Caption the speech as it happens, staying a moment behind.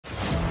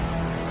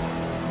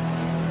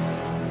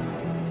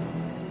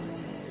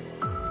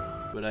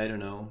but I don't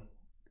know.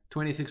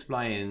 26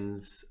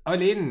 blinds.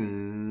 All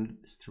in.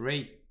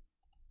 Straight.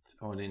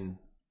 All in.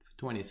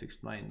 26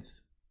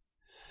 blinds.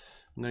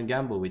 I'm gonna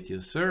gamble with you,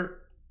 sir.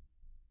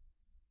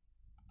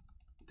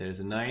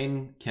 There's a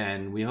 9.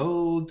 Can we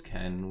hold?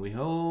 Can we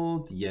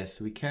hold? Yes,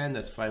 we can.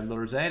 That's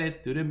 $5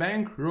 added to the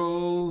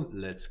bankroll.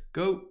 Let's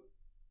go.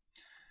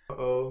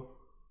 Uh-oh.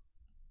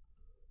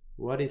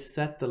 What is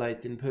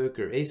satellite in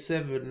poker?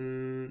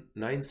 A7,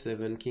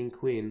 9-7, king,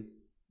 queen.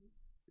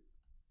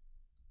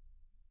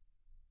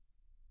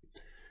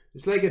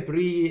 It's like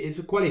it's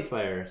a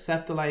qualifier.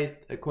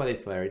 Satellite, a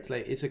qualifier.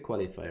 It's a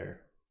qualifier.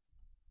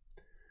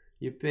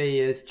 You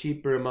pay a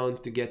cheaper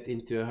amount to get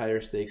into a higher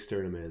stakes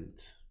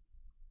tournament.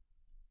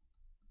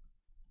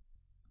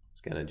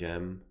 Gonna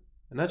jam.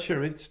 I'm not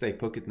sure if it's like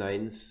pocket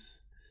 9s.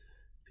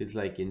 Feels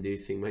like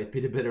inducing might be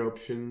the better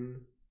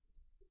option.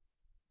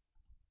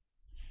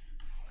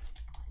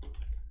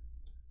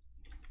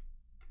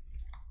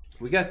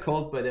 We got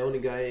called by the only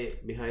guy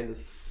behind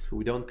us who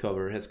we don't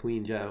cover, has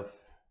queen jack.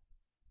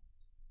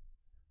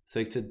 So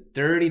it's a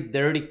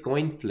dirty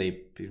coin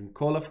flip. You can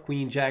call off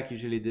queen jack,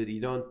 usually you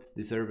don't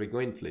deserve a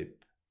coin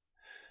flip.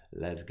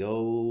 Let's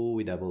go,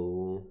 we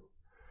double.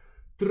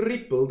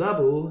 Triple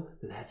double,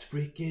 let's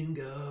freaking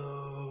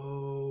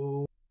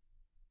go.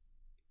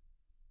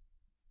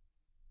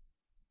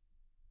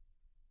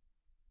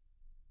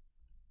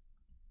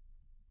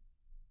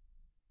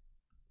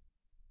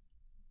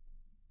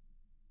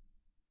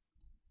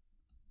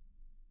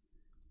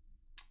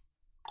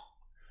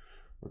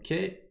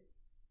 Okay,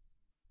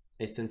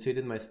 ace-10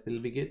 suited might still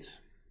be good.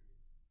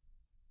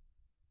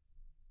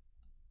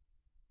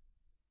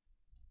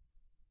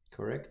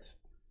 Correct.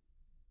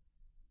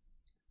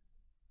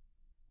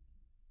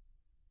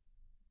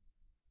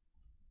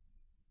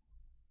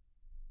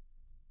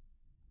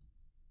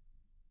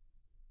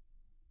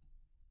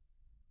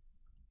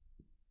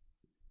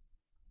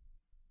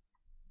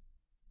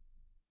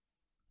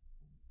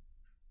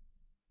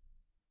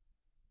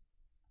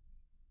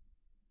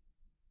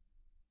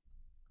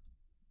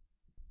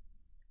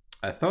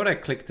 I thought I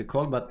clicked the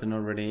call button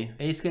already.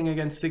 Ace king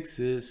against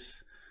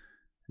 6s.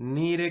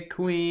 Need a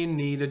queen,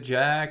 need a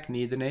jack,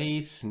 need an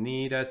ace,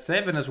 need a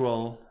 7 as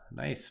well.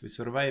 Nice, we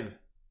survive.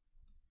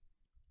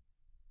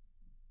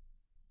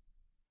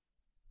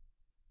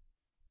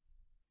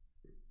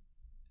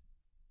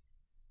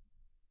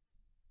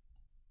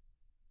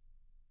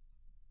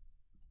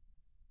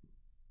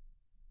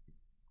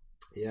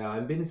 Yeah,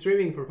 I've been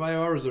streaming for 5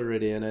 hours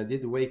already and I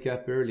did wake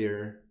up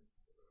earlier.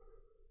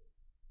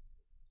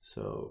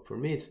 So for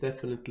me, it's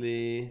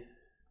definitely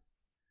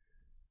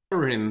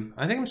for him.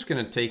 I think I'm just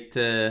gonna take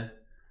the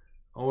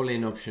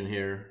all-in option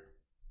here.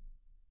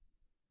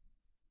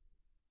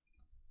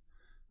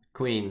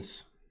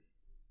 Queens.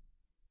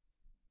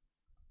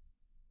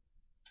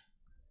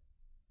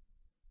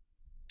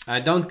 I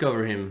don't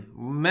cover him.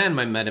 Man,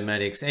 my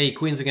mathematics. Hey,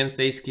 queens against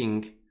ace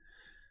king.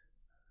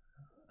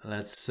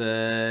 Let's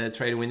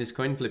try to win this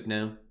coin flip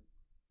now.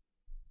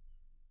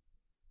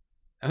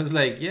 I was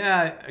like,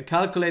 yeah, I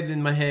calculated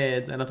in my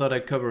head and I thought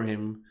I'd cover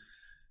him.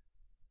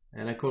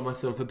 And I call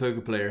myself a poker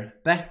player.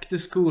 Back to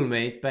school,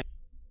 mate. Back.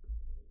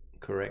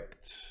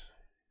 Correct.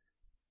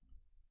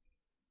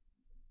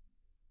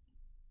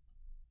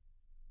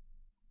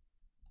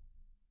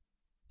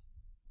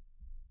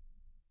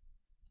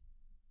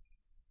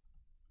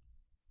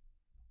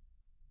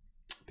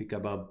 Pick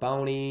up a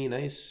bounty.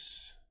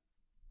 Nice.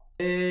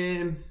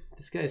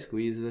 This guy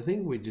squeezes. I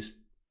think we're just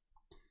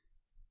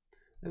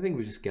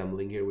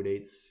gambling here with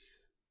 8s.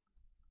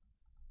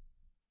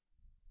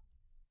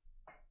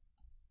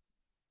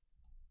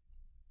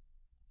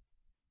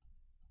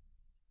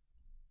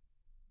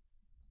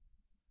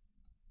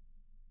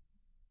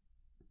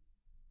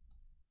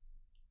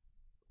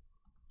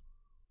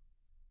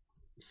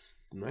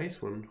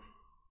 Nice one.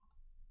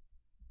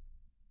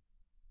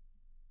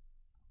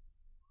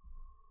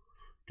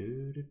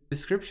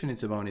 Description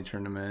is a bounty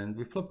tournament.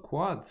 We flop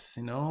quads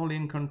in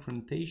all-in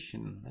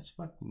confrontation. Let's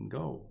fucking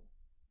go.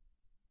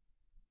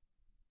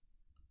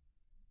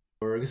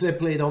 Because I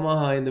played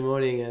Omaha in the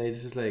morning and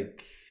it's just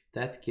like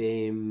that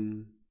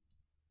game.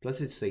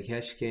 Plus it's a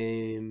cash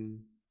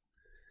game.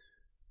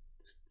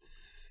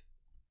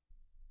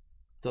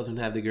 Doesn't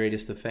have the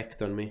greatest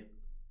effect on me.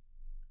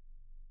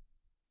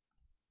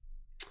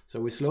 So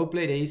we slow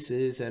played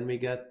aces and we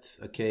got,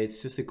 okay,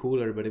 it's just a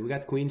cooler, but we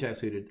got queen jack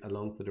suited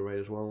along to the right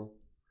as well.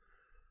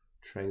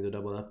 Trying to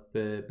double up,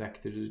 back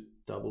to the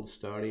double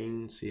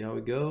starting, see how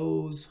it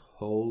goes.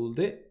 Hold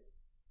it.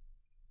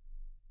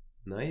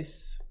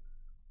 Nice.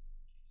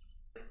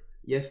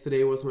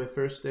 Yesterday was my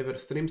first ever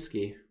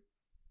streamski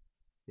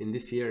in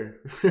this year.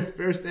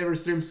 First ever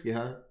streamski,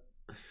 huh?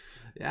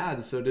 Yeah,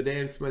 so today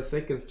it's my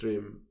second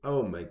stream.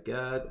 Oh my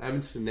god,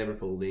 I'm just never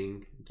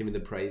folding. Give me the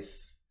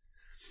price.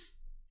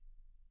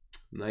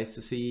 Nice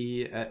to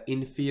see an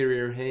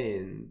inferior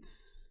hand.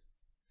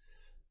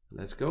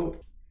 Let's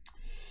go.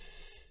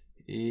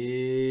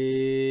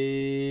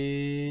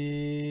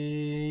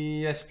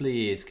 Yes,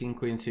 please. King,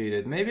 queen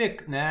suited. Maybe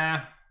nah.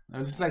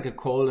 I'm just like a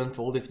call and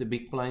fold if the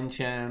big blind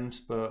jams,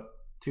 but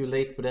Too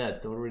late for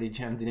that, already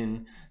jammed it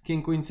in.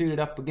 King Queen suited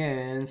up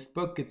against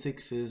pocket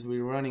sixes.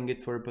 We're running it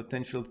for a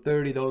potential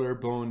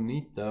 $30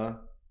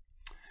 bonita.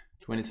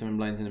 27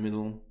 blinds in the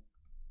middle.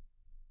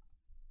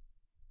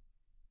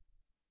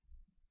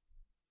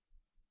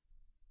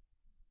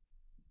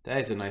 That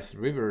is a nice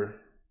river.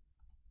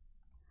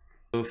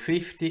 So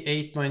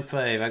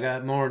 58.5, I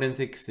got more than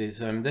 60,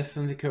 so I'm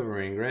definitely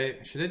covering,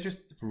 right? Should I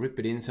just rip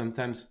it in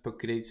sometimes?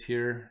 Pocket eights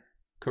here,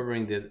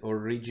 covering the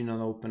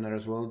original opener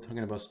as well,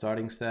 talking about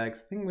starting stacks.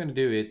 I think I'm gonna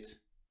do it.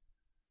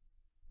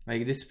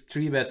 Like this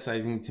 3-bet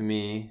sizing to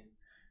me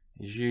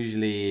is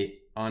usually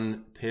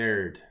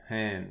unpaired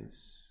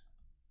hands.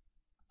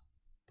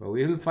 But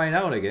we will find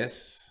out, I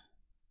guess.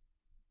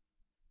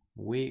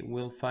 We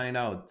will find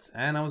out.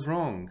 And I was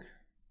wrong.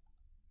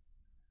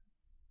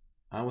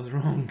 I was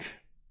wrong.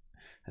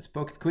 That's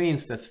pocket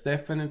queens, that's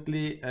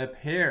definitely a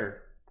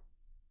pair.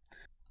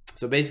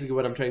 So basically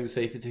what I'm trying to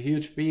say, if it's a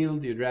huge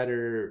field, you'd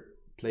rather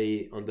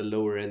play on the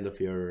lower end of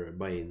your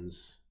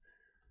buy-ins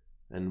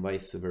and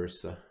vice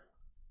versa.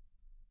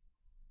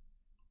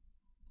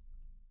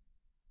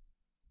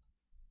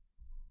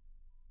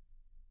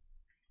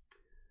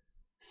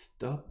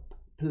 Stop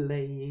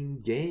playing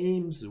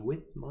games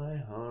with my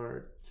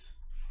heart.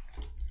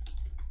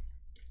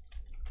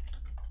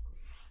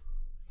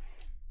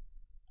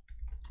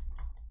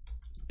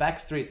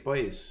 Backstreet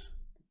Boys.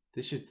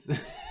 This should...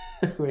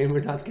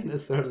 We're not gonna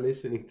start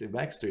listening to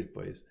Backstreet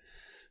Boys.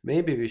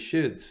 Maybe we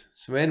should.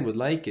 Sven would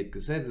like it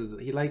because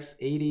he likes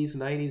 80s,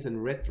 90s,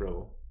 and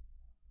retro.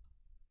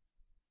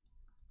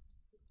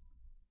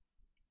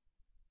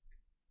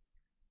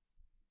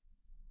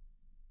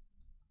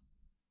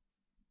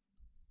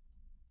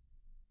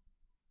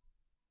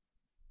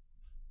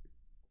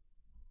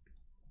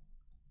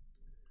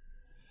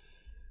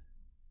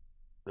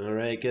 All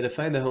right, gotta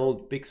find a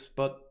hold. Big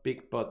spot,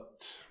 big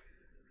pot.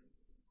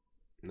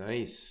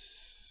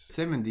 Nice.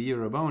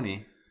 €70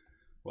 bounty.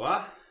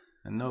 What?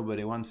 And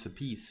nobody wants a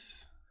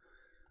piece.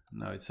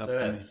 No, it's up So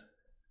to me.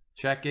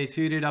 Jack 8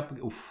 suited up.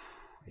 Oof.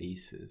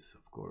 Aces,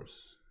 of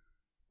course.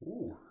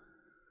 Ooh.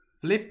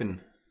 Flippin'.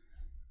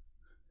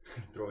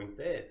 Throwing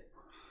dead.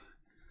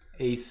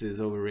 Aces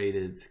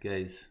overrated,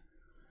 guys.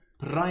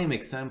 Prime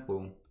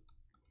example.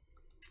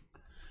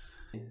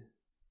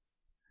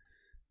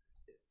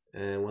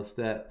 What's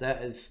that?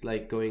 That is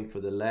like going for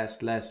the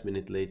last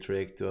minute late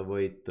trick to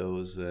avoid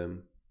those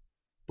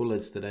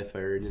bullets that I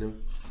fired, you know.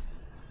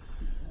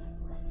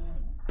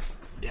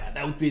 Yeah,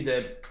 that would be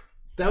the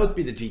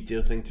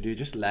GTO thing to do.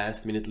 Just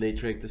last minute late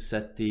trick to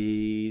set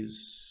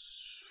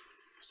these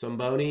some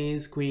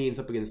bounties. Queens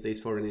up against ace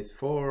 4 and ace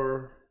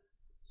 4.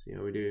 See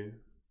how we do.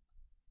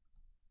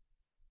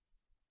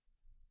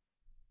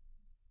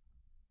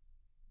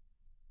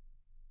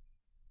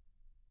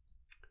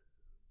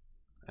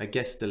 I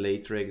guess the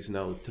late reg is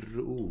now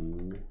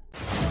true.